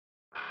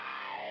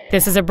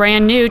This is a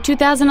brand new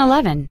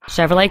 2011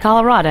 Chevrolet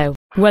Colorado.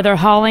 Whether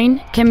hauling,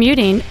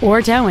 commuting,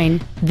 or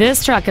towing,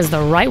 this truck is the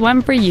right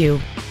one for you.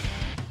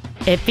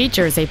 It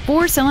features a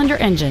 4-cylinder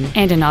engine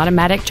and an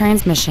automatic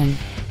transmission.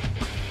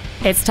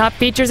 Its top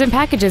features and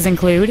packages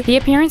include the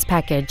appearance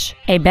package,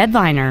 a bed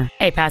liner,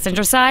 a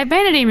passenger side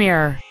vanity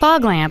mirror,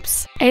 fog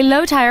lamps, a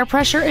low tire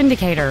pressure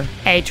indicator,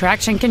 a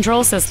traction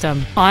control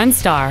system,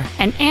 OnStar,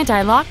 an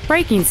anti-lock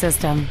braking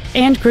system,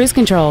 and cruise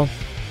control.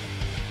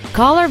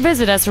 Call or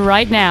visit us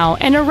right now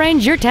and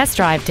arrange your test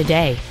drive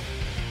today.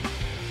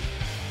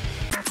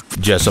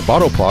 Jessup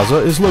Auto Plaza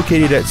is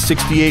located at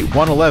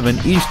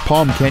 68111 East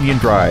Palm Canyon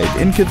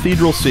Drive in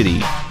Cathedral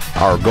City.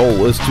 Our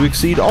goal is to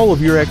exceed all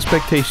of your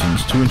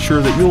expectations to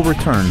ensure that you'll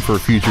return for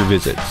future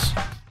visits.